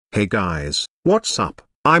Hey guys, what's up?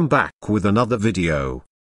 I'm back with another video.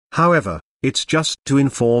 However, it's just to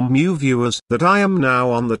inform you viewers that I am now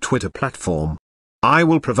on the Twitter platform. I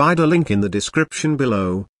will provide a link in the description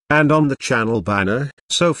below, and on the channel banner,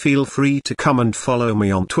 so feel free to come and follow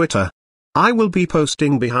me on Twitter. I will be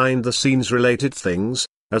posting behind the scenes related things,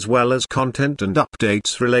 as well as content and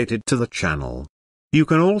updates related to the channel. You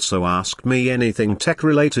can also ask me anything tech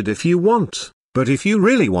related if you want, but if you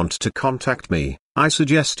really want to contact me, I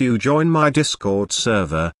suggest you join my Discord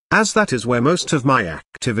server, as that is where most of my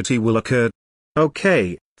activity will occur.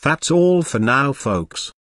 Okay, that's all for now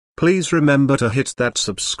folks. Please remember to hit that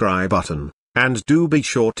subscribe button, and do be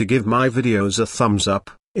sure to give my videos a thumbs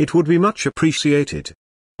up, it would be much appreciated.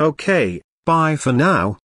 Okay, bye for now.